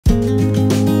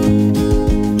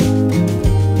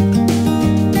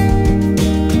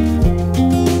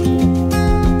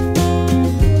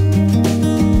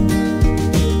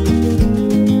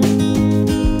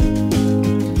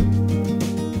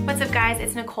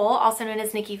Nicole, also known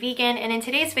as Nikki Vegan, and in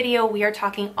today's video we are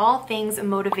talking all things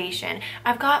motivation.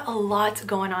 I've got a lot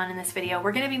going on in this video.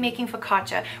 We're going to be making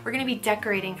focaccia, we're going to be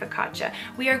decorating focaccia,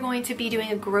 we are going to be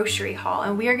doing a grocery haul,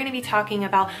 and we are going to be talking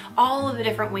about all of the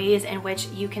different ways in which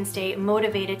you can stay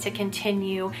motivated to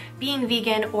continue being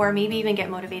vegan, or maybe even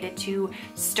get motivated to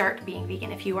start being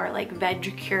vegan if you are like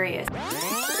veg curious.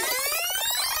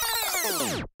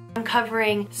 I'm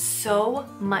covering so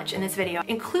much in this video,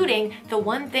 including the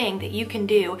one thing that you can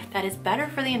do that is better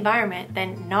for the environment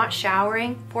than not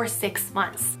showering for 6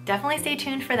 months. Definitely stay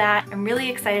tuned for that. I'm really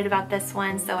excited about this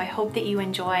one, so I hope that you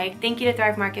enjoy. Thank you to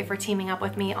Thrive Market for teaming up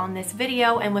with me on this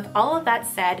video, and with all of that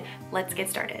said, let's get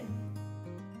started.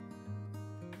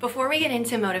 Before we get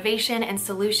into motivation and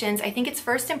solutions, I think it's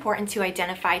first important to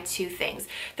identify two things.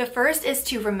 The first is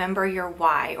to remember your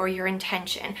why, or your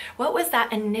intention. What was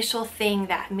that initial thing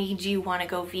that made you want to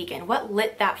go vegan? What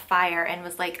lit that fire and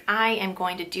was like, I am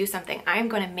going to do something. I'm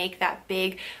going to make that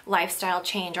big lifestyle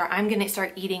change, or I'm going to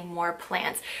start eating more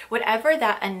plants. Whatever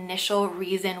that initial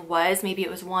reason was, maybe it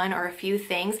was one or a few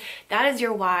things, that is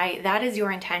your why, that is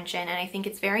your intention, and I think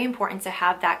it's very important to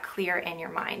have that clear in your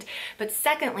mind. But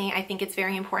secondly, I think it's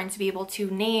very important to be able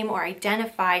to name or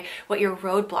identify what your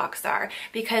roadblocks are,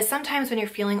 because sometimes when you're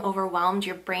feeling overwhelmed,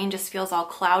 your brain just feels all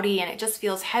cloudy and it just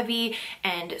feels heavy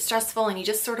and stressful, and you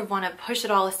just sort of want to push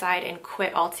it all aside and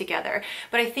quit altogether.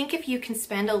 But I think if you can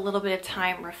spend a little bit of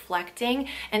time reflecting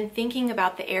and thinking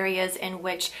about the areas in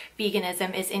which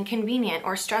veganism is inconvenient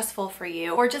or stressful for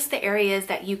you, or just the areas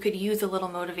that you could use a little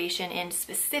motivation in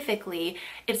specifically,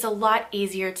 it's a lot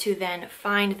easier to then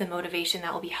find the motivation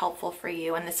that will be helpful for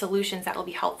you and the solutions that will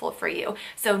be helpful for you.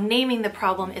 So naming the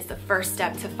problem is the first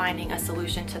step to finding a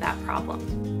solution to that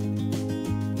problem.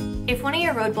 If one of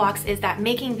your roadblocks is that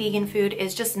making vegan food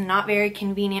is just not very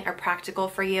convenient or practical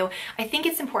for you, I think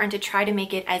it's important to try to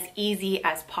make it as easy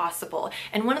as possible.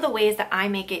 And one of the ways that I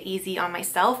make it easy on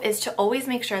myself is to always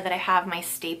make sure that I have my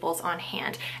staples on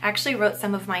hand. I actually wrote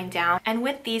some of mine down, and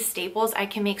with these staples I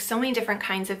can make so many different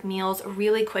kinds of meals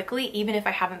really quickly, even if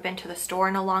I haven't been to the store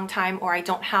in a long time or I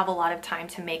don't have a lot of time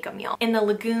to make a meal. In the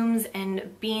legumes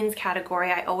and beans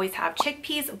category, I always have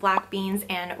chickpeas, black beans,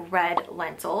 and red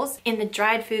lentils. In the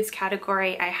dried foods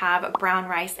category, I have brown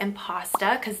rice and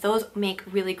pasta, because those make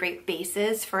really great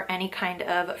bases for any kind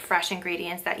of fresh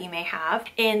ingredients that you may have.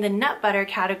 In the nut butter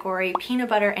category, peanut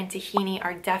butter and tahini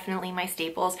are definitely my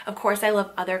staples. Of course, I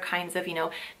love other kinds of,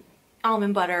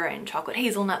 almond butter and chocolate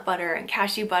hazelnut butter and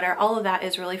cashew butter. All of that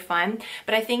is really fun,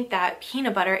 but I think that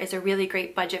peanut butter is a really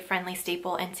great budget-friendly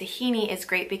staple, and tahini is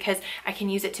great because I can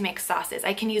use it to make sauces.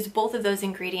 I can use both of those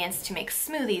ingredients to make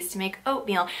smoothies, to make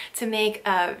oatmeal, to make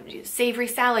savory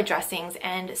salad dressings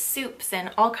and soups and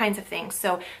all kinds of things.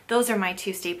 So those are my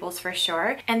two staples for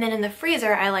sure. And then in the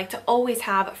freezer, I like to always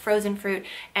have frozen fruit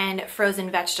and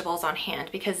frozen vegetables on hand,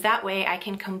 because that way I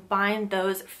can combine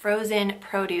those frozen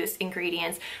produce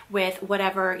ingredients with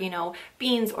whatever,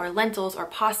 beans or lentils or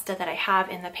pasta that I have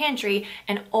in the pantry,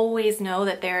 and always know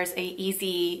that there's a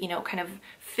easy, kind of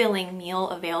filling meal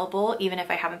available, even if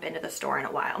I haven't been to the store in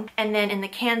a while. And then in the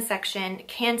canned section,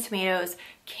 canned tomatoes,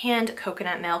 canned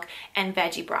coconut milk, and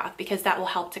veggie broth, because that will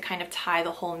help to kind of tie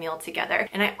the whole meal together.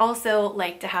 And I also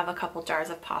like to have a couple jars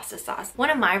of pasta sauce. One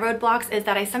of my roadblocks is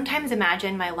that I sometimes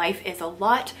imagine my life is a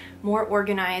lot more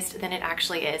organized than it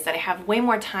actually is, that I have way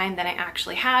more time than I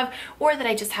actually have, or that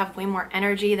I just have way more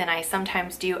energy than I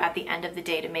sometimes do at the end of the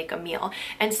day to make a meal.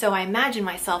 And so I imagine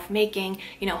myself making,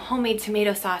 homemade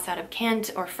tomato sauce out of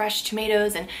canned or fresh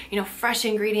tomatoes and, fresh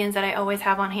ingredients that I always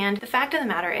have on hand. The fact of the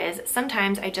matter is,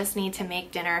 sometimes I just need to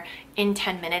make dinner in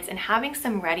 10 minutes, and having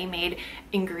some ready-made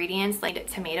ingredients like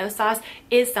tomato sauce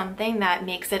is something that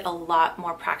makes it a lot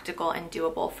more practical and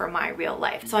doable for my real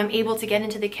life. So I'm able to get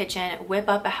into the kitchen, whip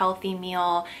up a healthy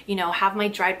meal, have my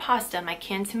dried pasta, my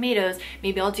canned tomatoes,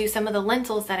 maybe I'll do some of the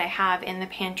lentils that I have in the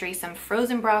pantry, some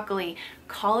frozen broccoli,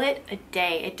 call it a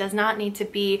day. It does not need to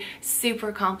be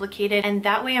super complicated, and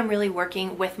that way I'm really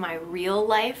working with my real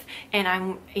life, and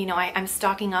I'm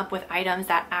stocking up with items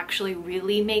that actually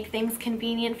really make things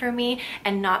convenient for me,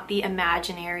 and not the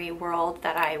imaginary world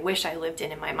that I wish I lived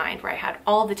in my mind, where I had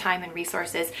all the time and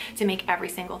resources to make every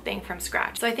single thing from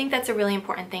scratch. So I think that's a really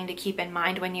important thing to keep in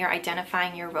mind when you're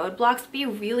identifying your roadblocks. Be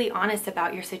really honest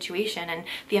about your situation and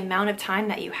the amount of time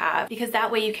that you have, because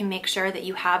that way you can make sure that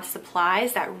you have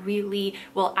supplies that really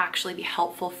will actually be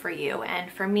helpful for you.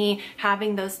 And for me,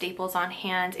 having those staples on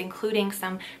hand, including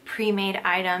some pre-made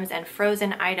items and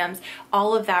frozen items,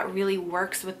 all of that really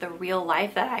works with the real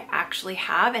life that I actually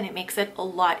have, and it makes it a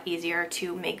lot easier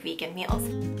to make vegan meals.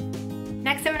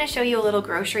 Next, I'm going to show you a little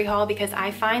grocery haul because I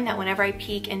find that whenever I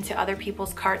peek into other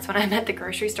people's carts when I'm at the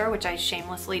grocery store, which I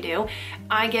shamelessly do,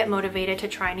 I get motivated to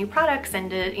try new products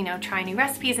and to, try new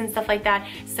recipes and stuff like that.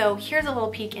 So here's a little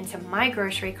peek into my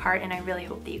grocery cart, and I really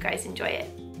hope that you guys enjoy it.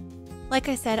 Like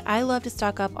I said, I love to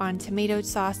stock up on tomato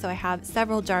sauce, so I have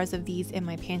several jars of these in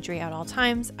my pantry at all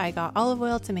times. I got olive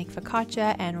oil to make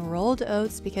focaccia and rolled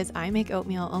oats because I make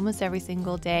oatmeal almost every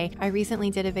single day. I recently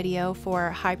did a video for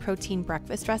high protein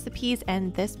breakfast recipes,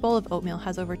 and this bowl of oatmeal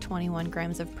has over 21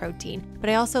 grams of protein. But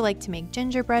I also like to make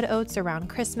gingerbread oats around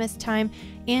Christmas time,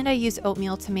 and I use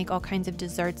oatmeal to make all kinds of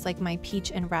desserts like my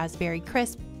peach and raspberry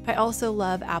crisp. I also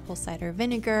love apple cider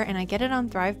vinegar, and I get it on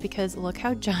Thrive because look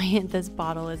how giant this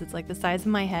bottle is. It's like the size of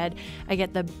my head. I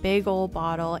get the big old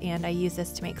bottle, and I use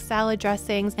this to make salad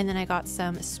dressings. And then I got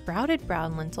some sprouted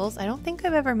brown lentils. I don't think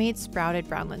I've ever made sprouted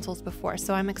brown lentils before,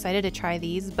 so I'm excited to try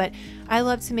these. But I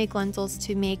love to make lentils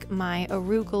to make my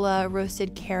arugula,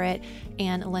 roasted carrot,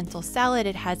 and lentil salad.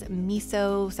 It has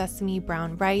miso, sesame,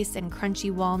 brown rice, and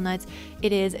crunchy walnuts.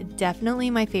 It is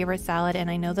definitely my favorite salad, and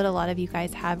I know that a lot of you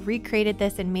guys have recreated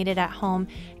this and made it at home,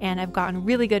 and I've gotten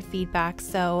really good feedback,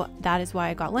 so that is why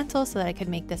I got lentils, so that I could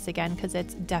make this again, because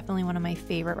it's definitely one of my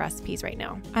favorite recipes right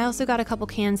now. I also got a couple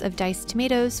cans of diced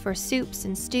tomatoes for soups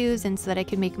and stews, and so that I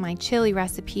could make my chili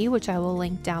recipe, which I will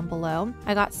link down below.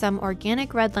 I got some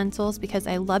organic red lentils because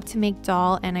I love to make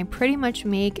dal, and I pretty much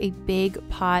make a big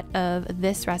pot of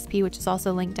this recipe, which is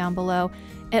also linked down below,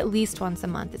 at least once a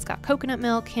month. It's got coconut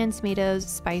milk, canned tomatoes,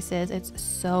 spices. It's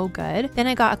so good. Then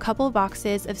I got a couple of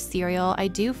boxes of cereal. I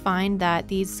do find that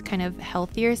these kind of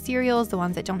healthier cereals, the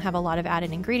ones that don't have a lot of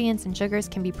added ingredients and sugars,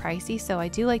 can be pricey, so I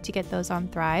do like to get those on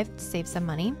Thrive to save some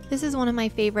money. This is one of my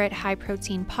favorite high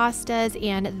protein pastas,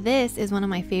 and this is one of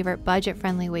my favorite budget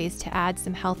friendly ways to add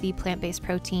some healthy plant-based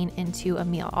protein into a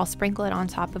meal. I'll sprinkle it on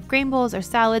top of grain bowls or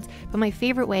salads, but my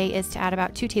favorite way is to add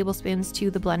about 2 tablespoons to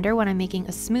the blender when I'm making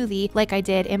a smoothie, like I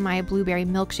did in my blueberry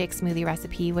milkshake smoothie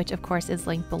recipe, which of course is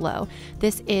linked below.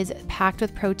 This is packed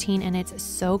with protein, and it's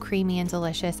so creamy and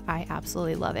delicious. I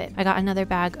absolutely love it. I got another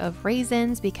bag of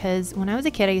raisins because when I was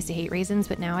a kid I used to hate raisins,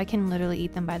 but now I can literally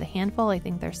eat them by the handful. I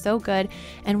think they're so good.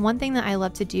 And one thing that I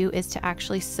love to do is to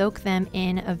actually soak them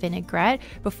in a vinaigrette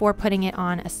before putting it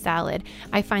on a salad.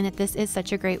 I find that this is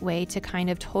such a great way to kind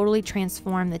of totally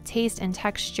transform the taste and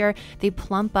texture. They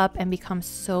plump up and become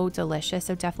so delicious,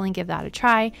 so definitely give that a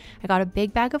try. I got a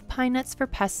big bag of pine nuts for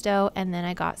pesto, and then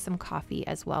I got some coffee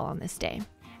as well on this day.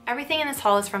 Everything in this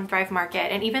haul is from Thrive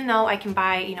Market, and even though I can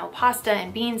buy, pasta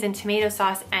and beans and tomato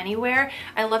sauce anywhere,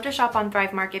 I love to shop on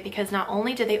Thrive Market because not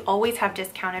only do they always have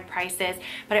discounted prices,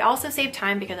 but I also save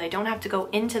time because I don't have to go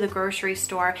into the grocery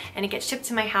store, and it gets shipped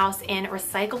to my house in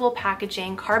recyclable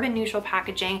packaging, carbon neutral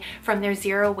packaging from their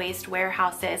zero waste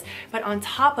warehouses. But on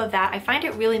top of that, I find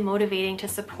it really motivating to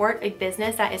support a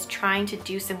business that is trying to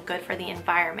do some good for the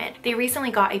environment. They recently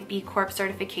got a B Corp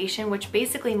certification, which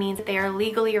basically means that they are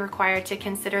legally required to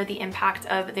consider the impact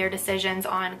of their decisions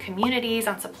on communities,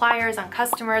 on suppliers, on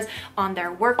customers, on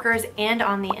their workers, and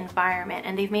on the environment.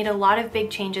 And they've made a lot of big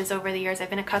changes over the years. I've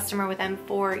been a customer with them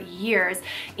for years,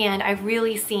 and I've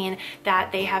really seen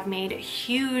that they have made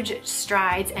huge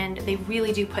strides, and they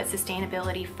really do put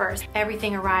sustainability first.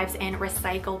 Everything arrives in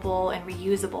recyclable and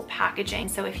reusable packaging.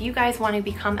 So if you guys want to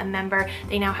become a member,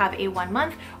 they now have a 1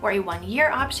 month or a 1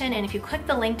 year option, and if you click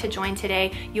the link to join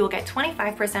today, you will get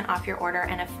 25% off your order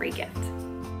and a free gift.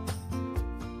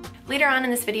 Later on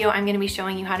in this video, I'm going to be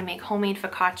showing you how to make homemade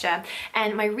focaccia,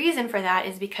 and my reason for that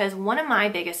is because one of my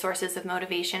biggest sources of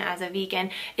motivation as a vegan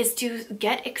is to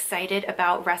get excited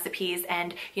about recipes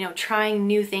and, trying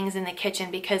new things in the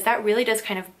kitchen, because that really does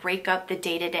kind of break up the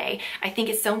day-to-day. I think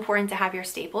it's so important to have your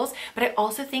staples, but I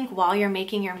also think while you're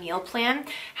making your meal plan,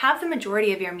 have the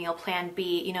majority of your meal plan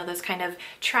be, those kind of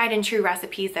tried and true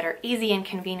recipes that are easy and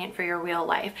convenient for your real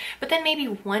life. But then maybe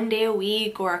 1 day a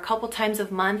week or a couple times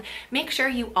a month, make sure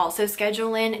you also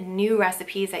schedule in new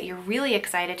recipes that you're really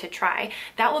excited to try.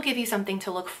 That will give you something to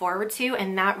look forward to,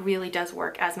 and that really does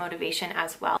work as motivation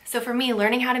as well. So for me,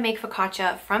 learning how to make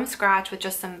focaccia from scratch with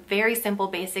just some very simple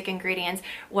basic ingredients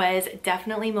was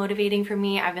definitely motivating for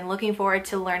me. I've been looking forward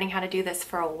to learning how to do this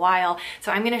for a while,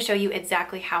 so I'm going to show you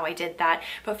exactly how I did that.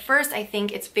 But first, I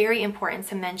think it's very important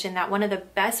to mention that one of the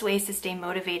best ways to stay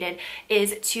motivated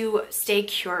is to stay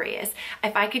curious.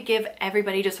 If I could give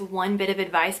everybody just one bit of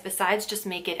advice besides just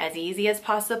make it as as easy as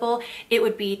possible, it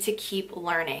would be to keep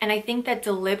learning. And I think that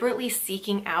deliberately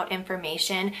seeking out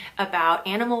information about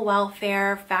animal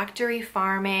welfare, factory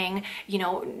farming,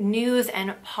 news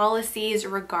and policies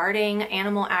regarding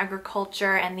animal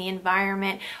agriculture and the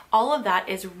environment, all of that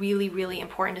is really, really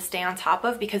important to stay on top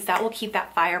of, because that will keep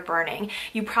that fire burning.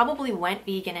 You probably went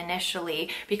vegan initially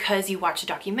because you watched a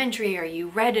documentary, or you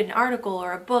read an article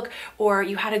or a book, or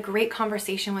you had a great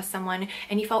conversation with someone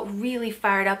and you felt really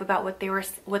fired up about what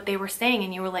they were saying,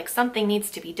 and you were like, something needs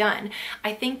to be done.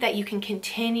 I think that you can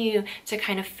continue to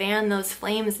kind of fan those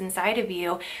flames inside of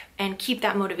you and keep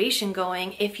that motivation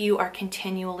going if you are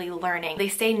continually learning. They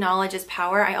say knowledge is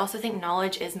power. I also think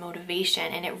knowledge is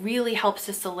motivation, and it really helps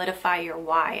to solidify your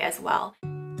why as well.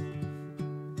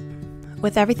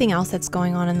 With everything else that's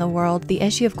going on in the world, the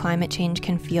issue of climate change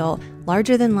can feel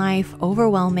larger than life,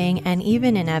 overwhelming, and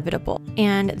even inevitable.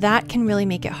 And that can really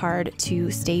make it hard to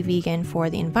stay vegan for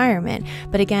the environment.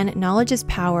 But again, knowledge is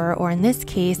power, or in this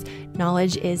case,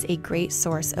 knowledge is a great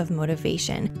source of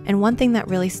motivation. And one thing that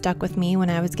really stuck with me when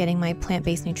I was getting my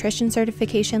plant-based nutrition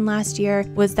certification last year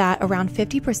was that around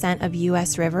 50% of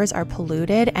US rivers are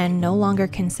polluted and no longer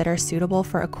considered suitable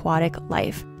for aquatic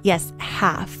life. Yes,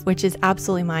 half, which is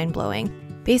absolutely mind-blowing.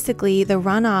 Basically, the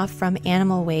runoff from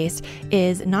animal waste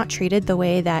is not treated the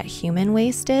way that human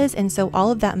waste is, and so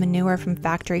all of that manure from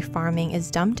factory farming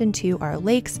is dumped into our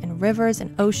lakes and rivers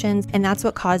and oceans, and that's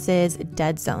what causes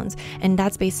dead zones. And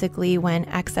that's basically when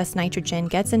excess nitrogen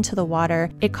gets into the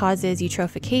water. It causes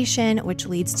eutrophication, which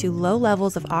leads to low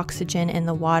levels of oxygen in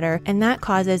the water, and that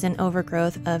causes an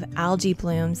overgrowth of algae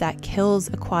blooms that kills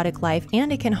aquatic life,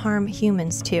 and it can harm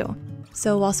humans too.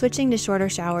 So while switching to shorter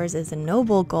showers is a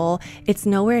noble goal, it's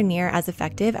nowhere near as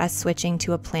effective as switching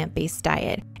to a plant-based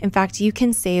diet. In fact, you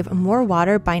can save more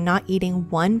water by not eating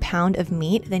 1 pound of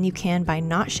meat than you can by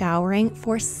not showering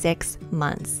for 6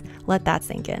 months. Let that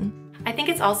sink in. I think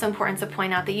it's also important to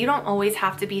point out that you don't always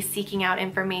have to be seeking out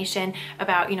information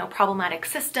about, problematic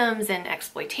systems and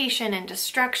exploitation and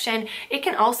destruction. It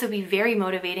can also be very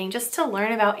motivating just to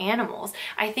learn about animals.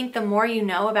 I think the more you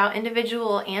know about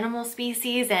individual animal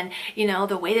species and,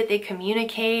 the way that they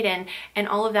communicate and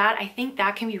all of that, I think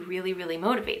that can be really, really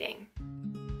motivating.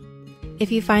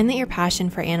 If you find that your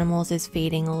passion for animals is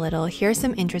fading a little, here are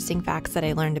some interesting facts that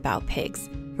I learned about pigs.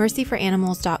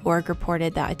 MercyForAnimals.org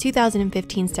reported that a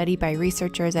 2015 study by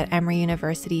researchers at Emory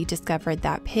University discovered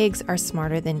that pigs are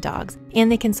smarter than dogs,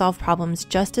 and they can solve problems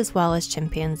just as well as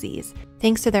chimpanzees.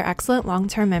 Thanks to their excellent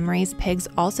long-term memories, pigs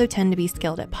also tend to be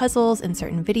skilled at puzzles and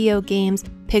certain video games.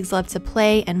 Pigs love to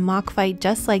play and mock fight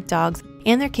just like dogs,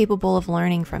 and they're capable of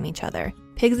learning from each other.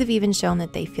 Pigs have even shown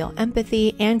that they feel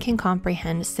empathy and can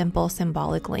comprehend simple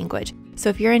symbolic language. So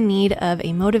if you're in need of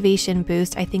a motivation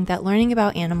boost, I think that learning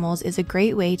about animals is a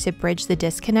great way to bridge the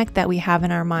disconnect that we have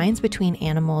in our minds between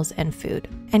animals and food.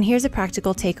 And here's a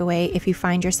practical takeaway if you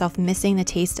find yourself missing the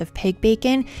taste of pig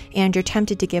bacon and you're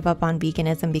tempted to give up on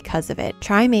veganism because of it.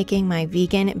 Try making my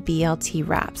vegan BLT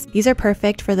wraps. These are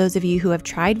perfect for those of you who have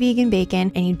tried vegan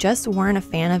bacon and you just weren't a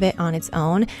fan of it on its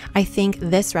own. I think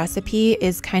this recipe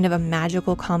is kind of a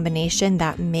magical combination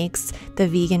that makes the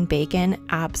vegan bacon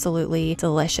absolutely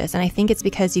delicious. And I think it's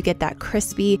because you get that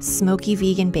crispy, smoky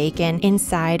vegan bacon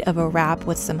inside of a wrap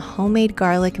with some homemade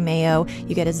garlic mayo.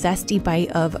 You get a zesty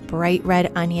bite of bright red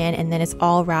onion, and then it's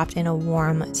all wrapped in a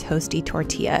warm, toasty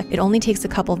tortilla. It only takes a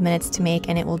couple of minutes to make,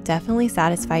 and it will definitely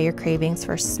satisfy your cravings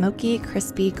for smoky,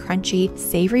 crispy, crunchy,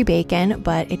 savory bacon,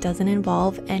 but it doesn't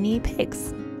involve any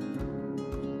pigs.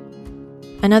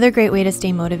 Another great way to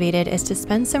stay motivated is to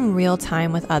spend some real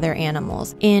time with other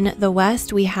animals. In the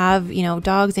West, we have,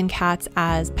 dogs and cats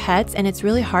as pets, and it's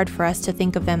really hard for us to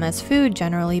think of them as food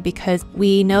generally because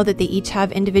we know that they each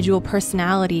have individual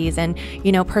personalities and,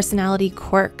 personality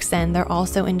quirks, and they're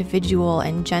also individual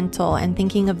and gentle, and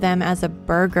thinking of them as a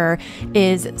burger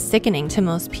is sickening to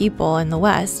most people in the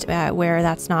West, where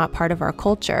that's not part of our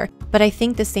culture. But I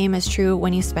think the same is true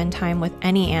when you spend time with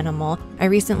any animal. I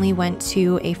recently went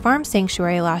to a farm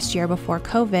sanctuary last year before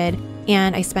COVID,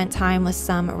 and I spent time with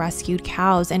some rescued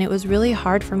cows, and it was really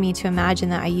hard for me to imagine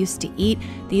that I used to eat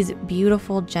these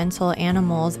beautiful, gentle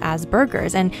animals as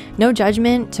burgers. And no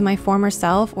judgment to my former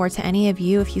self or to any of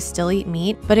you if you still eat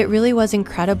meat, but it really was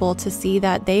incredible to see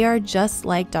that they are just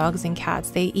like dogs and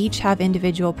cats. They each have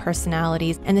individual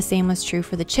personalities, and the same was true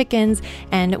for the chickens.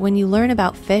 And when you learn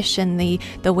about fish and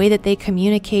the way that they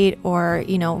communicate, or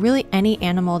really any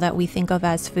animal that we think of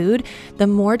as food, the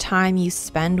more time you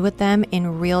spend with them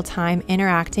in real time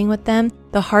interacting with them,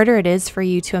 the harder it is for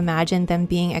you to imagine them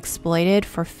being exploited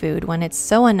for food when it's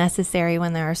so unnecessary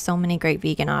when there are so many great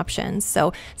vegan options.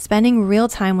 So spending real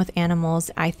time with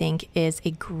animals, I think, is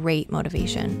a great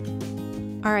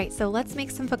motivation. All right, so let's make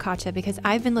some focaccia because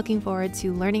I've been looking forward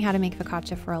to learning how to make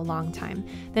focaccia for a long time.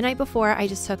 The night before, I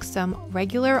just took some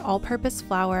regular all-purpose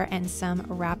flour and some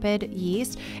rapid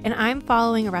yeast, and I'm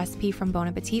following a recipe from Bon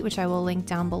Appetit, which I will link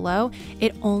down below.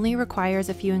 It only requires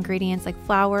a few ingredients like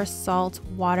flour, salt,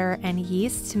 water, and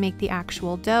yeast to make the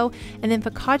actual dough, and then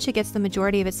focaccia gets the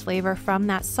majority of its flavor from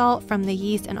that salt, from the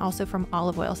yeast, and also from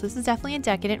olive oil. So this is definitely a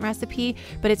decadent recipe,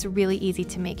 but it's really easy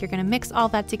to make. You're gonna mix all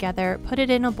that together, put it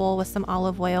in a bowl with some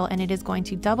olive oil, and it is going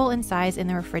to double in size in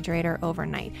the refrigerator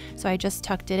overnight. So I just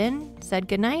tucked it in, said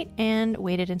goodnight, and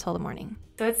waited until the morning.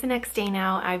 So it's the next day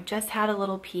now. I've just had a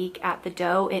little peek at the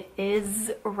dough. It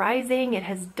is rising. It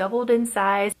has doubled in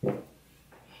size.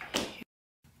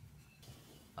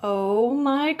 Oh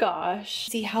my gosh.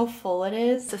 See how full it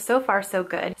is? So far so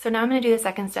good. So now I'm gonna do the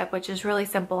second step, which is really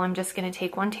simple. I'm just gonna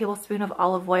take 1 tablespoon of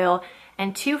olive oil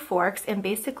and 2 forks and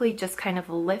basically just kind of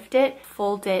lift it,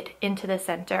 fold it into the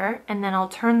center, and then I'll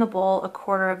turn the bowl a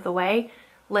quarter of the way,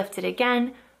 lift it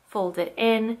again, fold it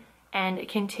in, and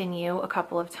continue a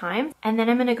couple of times. And then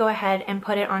I'm gonna go ahead and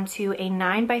put it onto a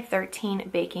 9 by 13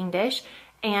 baking dish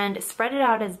and spread it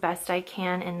out as best I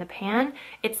can in the pan.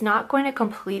 It's not going to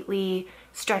completely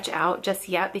stretch out just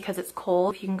yet because it's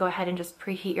cold. You can go ahead and just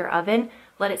preheat your oven,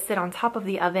 let it sit on top of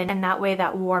the oven, and that way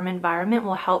that warm environment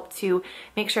will help to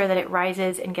make sure that it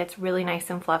rises and gets really nice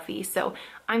and fluffy. So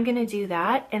I'm gonna do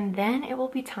that, and then it will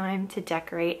be time to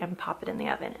decorate and pop it in the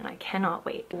oven, and I cannot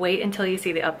wait. Wait until you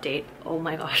see the update. Oh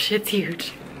my gosh, it's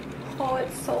huge. Oh,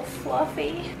 it's so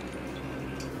fluffy.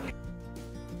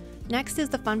 Next is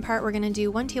the fun part. We're gonna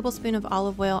do 1 tablespoon of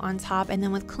olive oil on top, and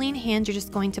then with clean hands, you're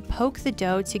just going to poke the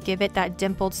dough to give it that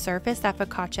dimpled surface that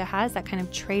focaccia has, that kind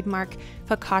of trademark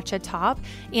focaccia top.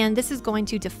 And this is going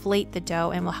to deflate the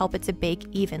dough and will help it to bake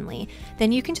evenly.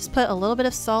 Then you can just put a little bit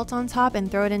of salt on top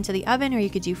and throw it into the oven, or you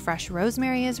could do fresh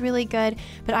rosemary is really good.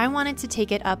 But I wanted to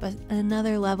take it up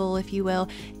another level, if you will,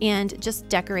 and just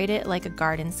decorate it like a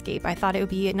gardenscape. I thought it would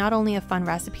be not only a fun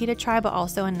recipe to try, but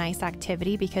also a nice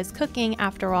activity, because cooking,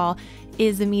 after all,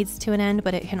 is a means to an end,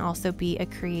 but it can also be a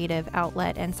creative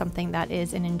outlet and something that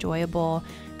is an enjoyable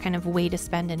kind of way to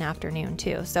spend an afternoon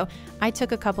too. So I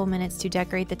took a couple minutes to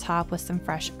decorate the top with some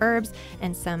fresh herbs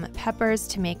and some peppers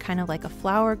to make kind of like a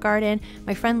flower garden.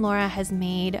 My friend Laura has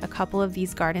made a couple of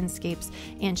these gardenscapes,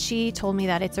 and she told me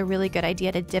that it's a really good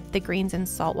idea to dip the greens in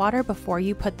salt water before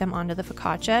you put them onto the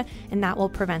focaccia, and that will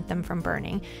prevent them from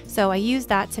burning. So I used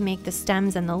that to make the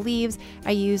stems and the leaves.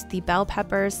 I used the bell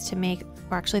peppers to make,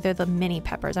 or actually they're the mini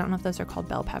peppers. I don't know if those are called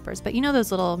bell peppers, but you know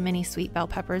those little mini sweet bell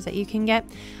peppers that you can get?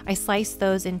 I sliced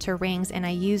those into rings, and I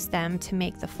used them to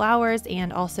make the flowers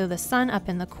and also the sun up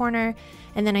in the corner.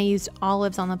 And then I used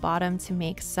olives on the bottom to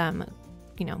make some,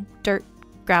 you know, dirt,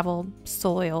 gravel,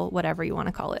 soil, whatever you want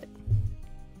to call it.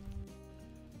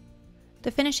 The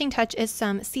finishing touch is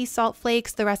some sea salt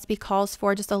flakes. The recipe calls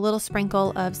for just a little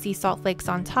sprinkle of sea salt flakes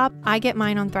on top. I get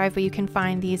mine on Thrive, but you can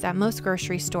find these at most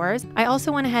grocery stores. I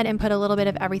also went ahead and put a little bit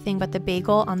of everything but the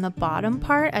bagel on the bottom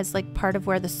part as like part of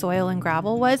where the soil and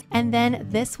gravel was. And then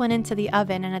this went into the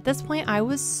oven. And at this point I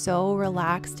was so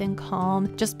relaxed and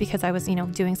calm just because I was, you know,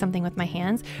 doing something with my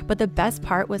hands. But the best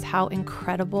part was how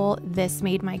incredible this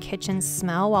made my kitchen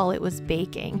smell while it was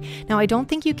baking. Now, I don't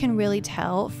think you can really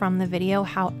tell from the video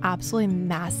how absolutely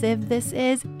massive this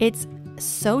is. It's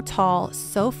so tall,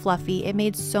 so fluffy. It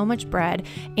made so much bread,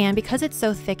 and because it's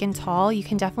so thick and tall, you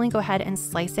can definitely go ahead and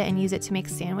slice it and use it to make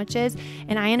sandwiches.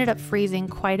 And I ended up freezing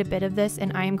quite a bit of this,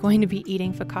 and I am going to be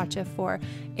eating focaccia for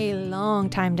a long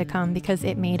time to come because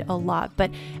it made a lot.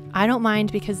 But I don't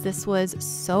mind because this was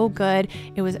so good.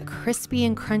 It was crispy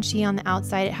and crunchy on the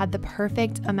outside. It had the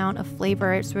perfect amount of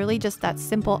flavor. It's really just that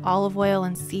simple olive oil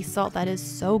and sea salt that is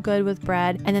so good with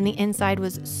bread. And then the inside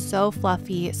was so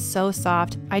fluffy, so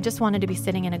soft. I just wanted to be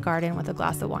sitting in a garden with a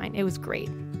glass of wine. It was great.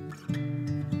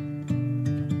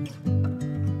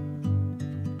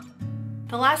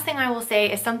 The last thing I will say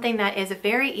is something that is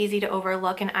very easy to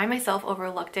overlook, and I myself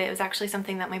overlooked it. It was actually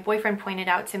something that my boyfriend pointed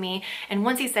out to me, and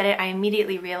once he said it, I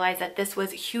immediately realized that this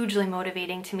was hugely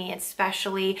motivating to me,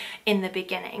 especially in the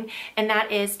beginning, and that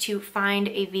is to find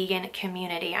a vegan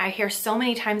community. I hear so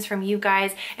many times from you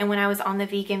guys, and when I was on the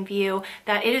Vegan View,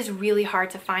 that it is really hard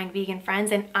to find vegan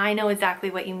friends, and I know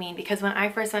exactly what you mean, because when I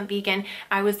first went vegan,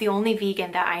 I was the only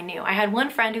vegan that I knew. I had one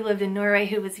friend who lived in Norway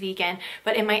who was vegan,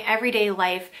 but in my everyday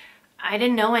life, I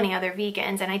didn't know any other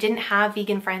vegans, and I didn't have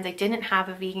vegan friends. I didn't have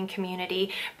a vegan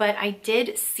community, but I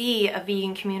did see a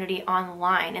vegan community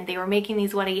online, and they were making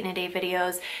these what I eat in a day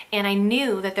videos, and I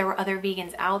knew that there were other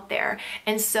vegans out there.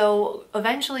 And so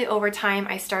eventually over time,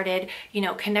 I started,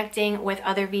 connecting with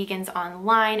other vegans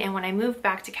online. And when I moved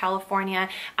back to California,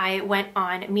 I went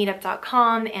on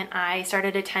meetup.com and I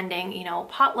started attending,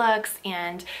 potlucks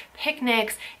and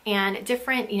picnics and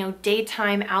different,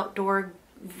 daytime outdoor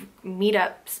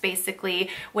meetups, basically,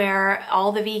 where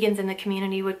all the vegans in the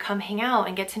community would come hang out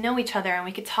and get to know each other, and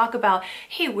we could talk about,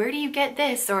 hey, where do you get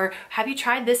this, or have you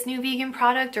tried this new vegan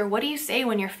product, or what do you say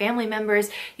when your family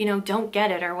members don't get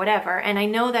it, or whatever. And I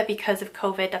know that because of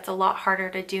COVID, that's a lot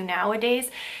harder to do nowadays,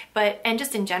 and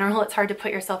just in general, it's hard to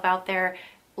put yourself out there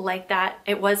like that.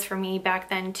 It was for me back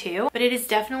then too, but it is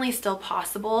definitely still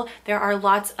possible. There are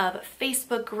lots of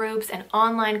Facebook groups and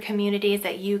online communities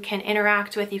that you can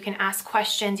interact with. You can ask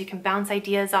questions, you can bounce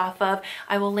ideas off of.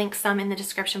 I will link some in the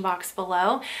description box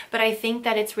below, but I think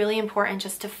that it's really important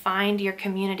just to find your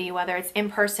community, whether it's in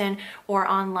person or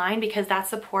online, because that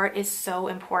support is so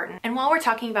important. And while we're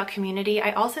talking about community,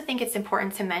 I also think it's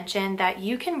important to mention that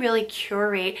you can really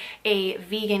curate a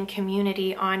vegan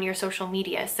community on your social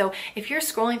media. So if you're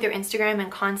scrolling through Instagram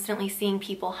and constantly seeing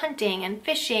people hunting and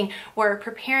fishing or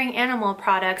preparing animal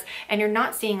products, and you're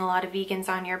not seeing a lot of vegans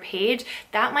on your page,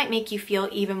 that might make you feel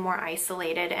even more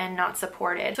isolated and not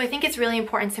supported. So I think it's really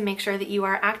important to make sure that you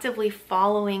are actively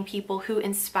following people who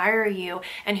inspire you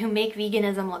and who make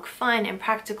veganism look fun and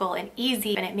practical and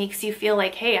easy, and it makes you feel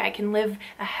like, hey, I can live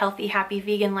a healthy, happy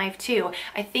vegan life too.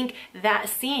 I think that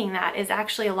seeing that is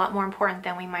actually a lot more important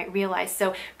than we might realize.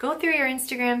 So go through your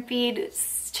Instagram feed,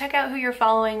 check out who you're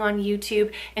following on YouTube,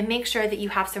 and make sure that you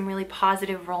have some really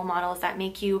positive role models that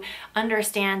make you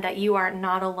understand that you are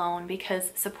not alone,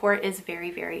 because support is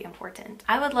very, very important.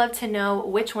 I would love to know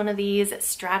which one of these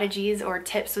strategies or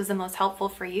tips was the most helpful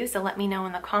for you, so let me know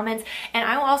in the comments. And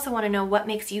I also want to know what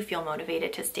makes you feel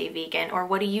motivated to stay vegan, or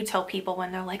what do you tell people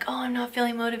when they're like, oh, I'm not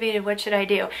feeling motivated, what should I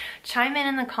do? Chime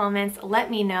in the comments, let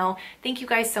me know. Thank you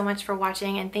guys so much for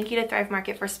watching, and thank you to Thrive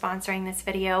Market for sponsoring this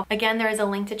video. Again, there is a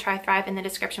link to Try Thrive in the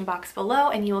description box below,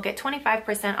 and you will get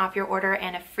 25% off your order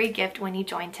and a free gift when you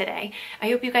join today. I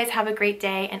hope you guys have a great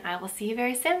day, and I will see you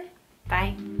very soon.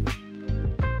 Bye.